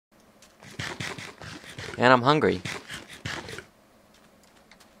And I'm hungry.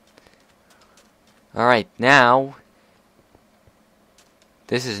 Alright, now...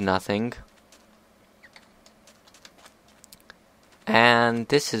 This is nothing. And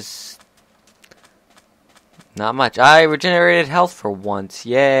this is... not much. I regenerated health for once.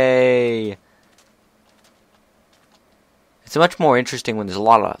 Yay! It's much more interesting when there's a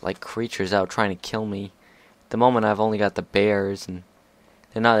lot of, like, creatures out trying to kill me. At the moment, I've only got the bears, and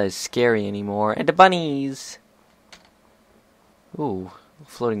they're not as scary anymore. And the bunnies! Ooh,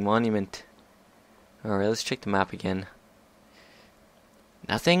 floating monument. Alright, let's check the map again.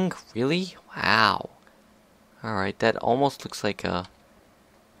 Nothing? Really? Wow. Alright, that almost looks like a...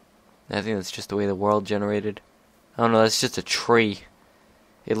 I think that's just the way the world generated. Oh no, that's just a tree.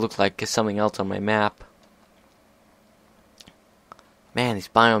 It looked like something else on my map. Man, these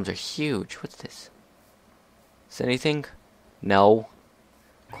biomes are huge. What's this? Is it anything? No.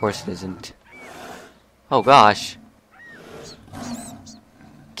 Of course it isn't. Oh gosh.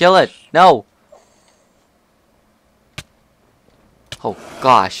 Kill it! No! Oh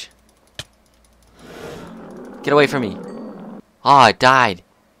gosh. Get away from me. Ah, it died.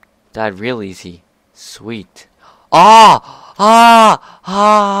 Died real easy. Sweet. Ah! Ah!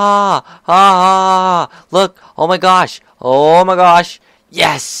 Ah! Ah! Look! Oh my gosh! Oh my gosh!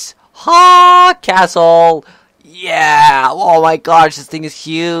 Yes! Ha! Castle! Yeah! Oh my gosh, this thing is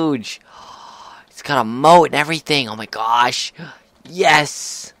huge! It's got a moat and everything! Oh my gosh!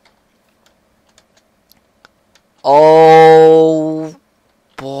 Yes! Oh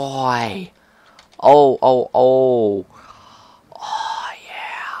boy! Oh, oh, oh! Oh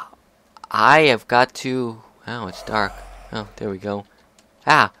yeah! I have got to... Oh, it's dark. Oh, there we go.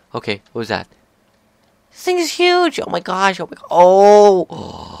 Ah! Okay, what was that? This thing is huge! Oh my gosh! Oh my god!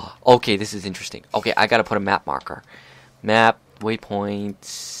 Oh! Okay, this is interesting. Okay, I gotta put a map marker. Map,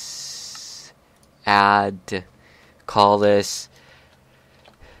 waypoints, add, call this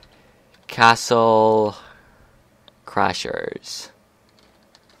Castle Crashers.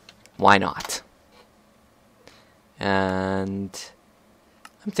 Why not? And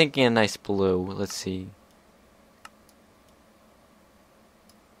I'm thinking a nice blue. Let's see.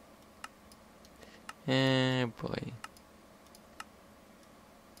 Eh, boy.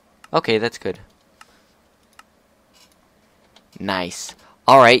 Okay, that's good. Nice.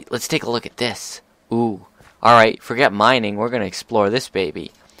 Alright, let's take a look at this. Ooh. Alright, forget mining. We're going to explore this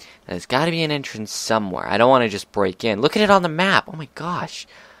baby. There's got to be an entrance somewhere. I don't want to just break in. Look at it on the map. Oh my gosh.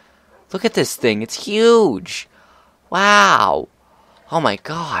 Look at this thing. It's huge. Wow. Oh my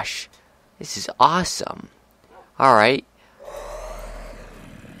gosh. This is awesome. Alright.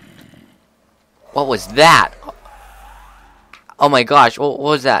 What was that? Oh my gosh. What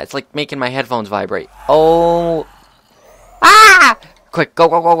was that? It's like making my headphones vibrate. Oh. Ah! Quick, go,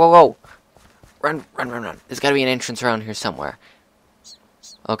 go, go, go, go. Run, run, run, run. There's got to be an entrance around here somewhere.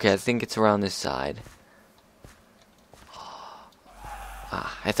 Okay, I think it's around this side.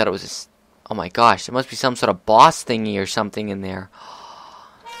 Ah, I thought it was a... Oh my gosh, there must be some sort of boss thingy or something in there.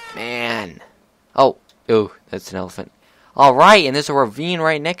 Man. Oh, ooh, that's an elephant. Alright, and there's a ravine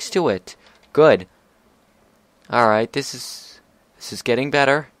right next to it. Good. Alright, this is getting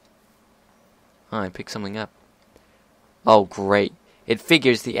better. Oh, I picked something up. Oh, great. It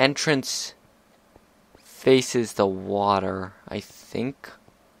figures the entrance faces the water, I think.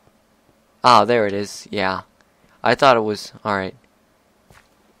 Ah, there it is. Yeah. I thought it was... Alright.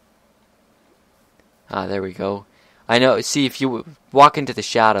 Ah, there we go. I know. See, if you walk into the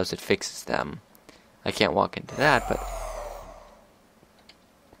shadows, it fixes them. I can't walk into that, but...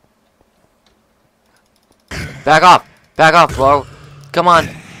 Back off! Back off, bro! Come on!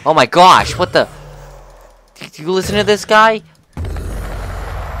 Oh my gosh, what the... Do you listen to this guy?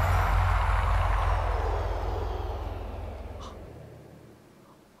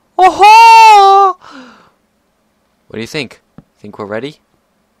 Oh-ho! What do you think? Think we're ready?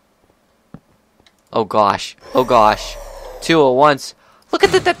 Oh gosh. Oh gosh. 2 at once. Look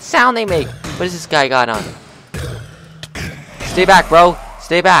at that sound they make. What has this guy got on? Stay back, bro.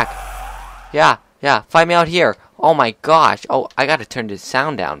 Stay back. Yeah, yeah. Find me out here. Oh my gosh. Oh, I gotta turn the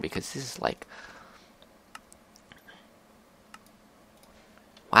sound down because this is like...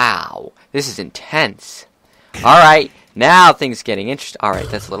 Wow. This is intense. Alright. Now things getting interesting. Alright,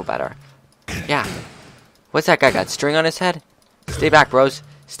 that's a little better. Yeah. What's that guy got? String on his head? Stay back, bros.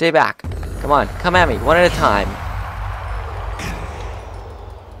 Stay back. Come on. Come at me. One at a time.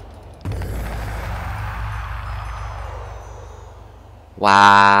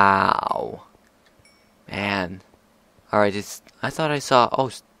 Wow. Man. Alright, I thought I saw...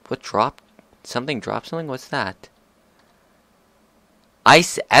 Oh, what dropped? Something dropped something? What's that?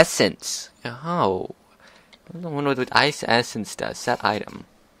 Ice essence. Oh. I wonder what ice essence does. Set item.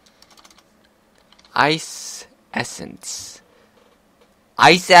 Ice essence.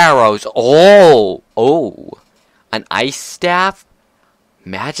 Ice arrows. Oh! Oh! An ice staff?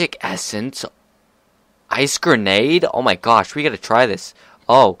 Magic essence? Ice grenade? Oh my gosh, we gotta try this.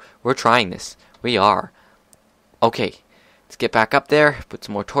 Oh, we're trying this. We are. Okay. Let's get back up there. Put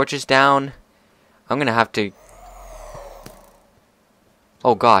some more torches down. I'm gonna have to...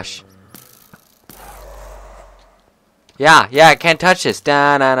 Oh gosh. Yeah, I can't touch this.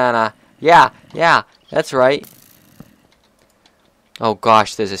 Da-na-na-na. Yeah, that's right. Oh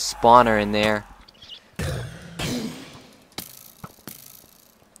gosh, there's a spawner in there.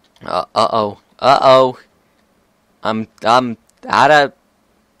 Uh-oh. I'm out of...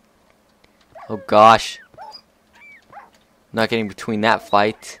 Oh gosh. Not getting between that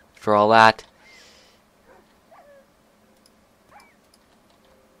fight for all that.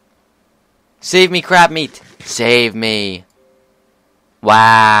 Save me, crab meat. Save me.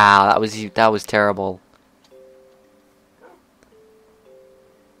 Wow, that was terrible.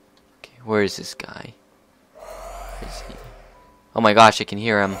 Okay, where is this guy? Where is he? Oh my gosh, I can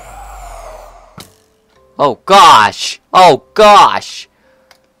hear him. Oh gosh! Oh gosh!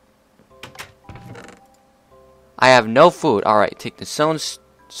 I have no food. Alright, take the stone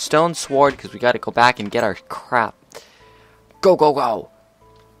sword because we gotta go back and get our crap. Go, go, go!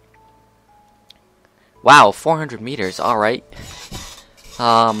 Wow, 400 meters. Alright.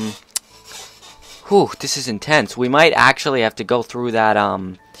 Whew, this is intense. We might actually have to go through that,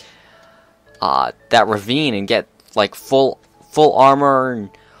 that ravine and get, like, full armor, and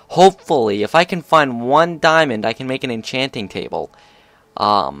hopefully, if I can find 1 diamond, I can make an enchanting table.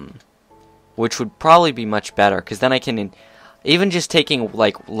 Which would probably be much better, because then I can, even just taking,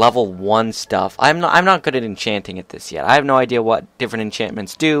 like, level 1 stuff, I'm not good at enchanting at this yet. I have no idea what different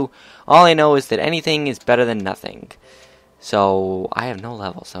enchantments do. All I know is that anything is better than nothing. So, I have no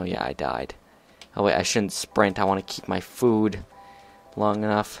level, so yeah, I died. Oh wait, I shouldn't sprint, I want to keep my food long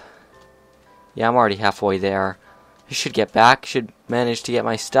enough. Yeah, I'm already halfway there. I should get back, should manage to get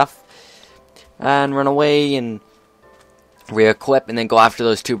my stuff, and run away, and re-equip, and then go after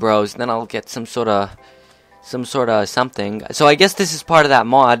those 2 bros, and then I'll get some sort of something. So I guess this is part of that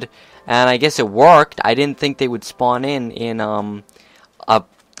mod, and I guess it worked. I didn't think they would spawn in a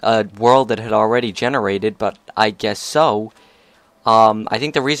world that had already generated, but I guess so. I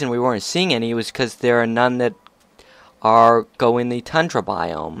think the reason we weren't seeing any was because there are none that go in the tundra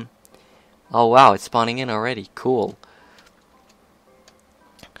biome. Oh wow, it's spawning in already. Cool.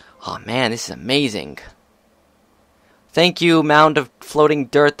 Oh man, this is amazing. Thank you, mound of floating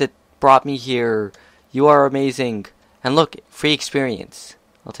dirt that brought me here. You are amazing. And look, free experience.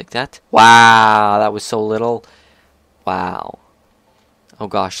 I'll take that. Wow, that was so little. Wow. Oh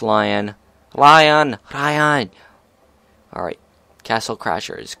gosh, lion. Lion! Lion! Alright, castle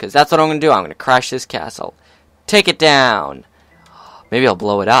crashers. Because that's what I'm going to do. I'm going to crash this castle. Take it down. Maybe I'll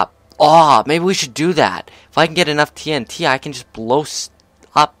blow it up. Oh, maybe we should do that. If I can get enough TNT, I can just blow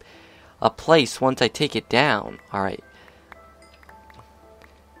up a place once I take it down. Alright.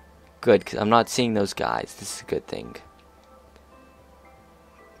 Good, because I'm not seeing those guys. This is a good thing.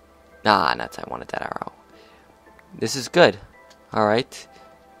 Ah, nuts, I wanted that arrow. This is good. Alright.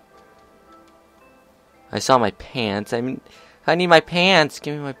 I saw my pants. I mean, I need my pants.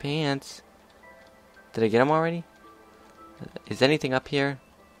 Give me my pants. Did I get them already? Is anything up here?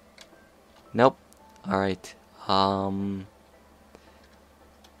 Nope. Alright.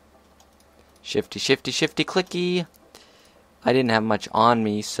 Shifty, shifty, shifty, clicky. I didn't have much on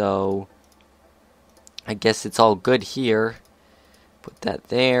me, so I guess it's all good here. Put that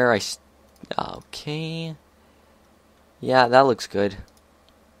there. Okay. Yeah, that looks good.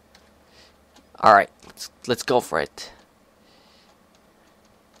 Alright, let's go for it.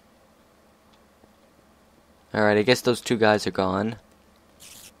 Alright, I guess those 2 guys are gone.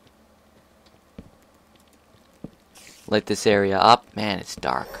 Light this area up. Man, it's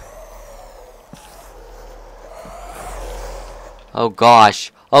dark. Oh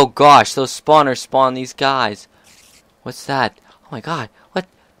gosh. Oh gosh, those spawners spawn these guys. What's that? Oh my god.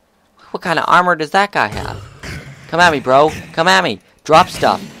 What kind of armor does that guy have? Come at me, bro. Come at me. Drop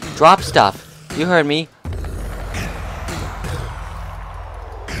stuff. Drop stuff. You heard me.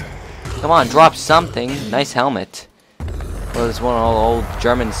 Come on, drop something. Nice helmet. Well, it's one of those old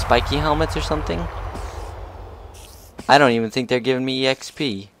German spiky helmets or something. I don't even think they're giving me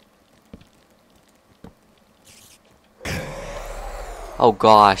EXP. Oh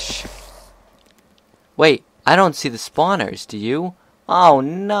gosh. Wait, I don't see the spawners, do you? Oh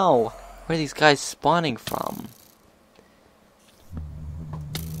no! Where are these guys spawning from?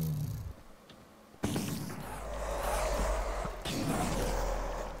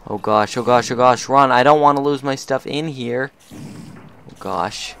 Oh gosh, oh gosh, oh gosh, run. I don't want to lose my stuff in here. Oh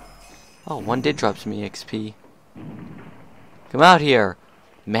gosh. Oh, one did drop some EXP. Come out here.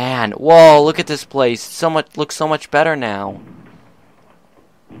 Man, whoa, look at this place. Looks so much better now.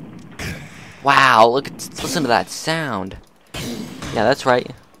 Wow, listen to that sound. Yeah, that's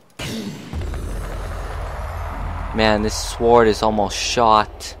right. Man, this sword is almost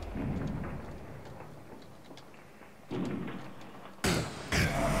shot.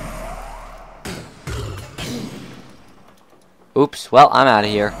 Oops, well, I'm out of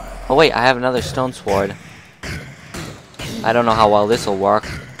here. Oh wait, I have another stone sword. I don't know how well this will work.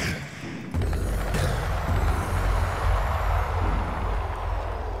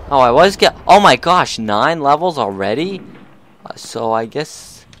 Oh, oh my gosh, 9 levels already? So I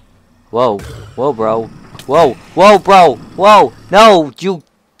guess... Whoa, whoa, bro. Whoa, whoa, bro. Whoa, no, you...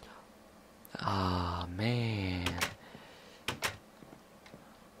 Ah, man.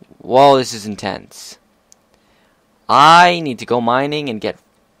 Whoa, this is intense. I need to go mining and get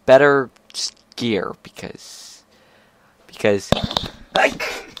better gear because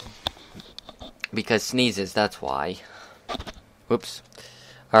sneezes, that's why. Whoops.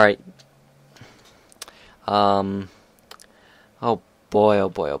 Alright. Oh boy, oh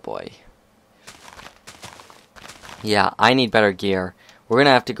boy, oh boy. Yeah, I need better gear. We're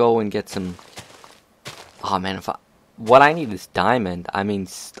gonna have to go and get some... Oh man, what I need is diamond. I mean,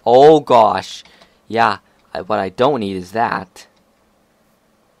 oh gosh. Yeah, what I don't need is that.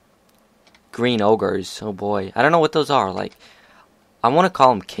 Green ogres, oh boy. I don't know what those are, like... I want to call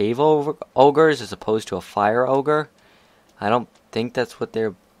them cave ogres as opposed to a fire ogre. I don't think that's what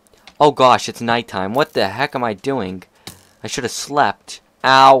they're... Oh gosh, it's nighttime. What the heck am I doing? I should have slept.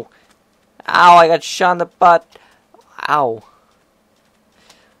 Ow. Ow, I got shot in the butt. Ow.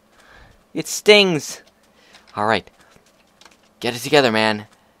 It stings. Alright. Get it together, man.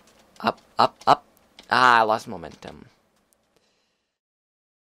 Up, up, up. Ah, I lost momentum.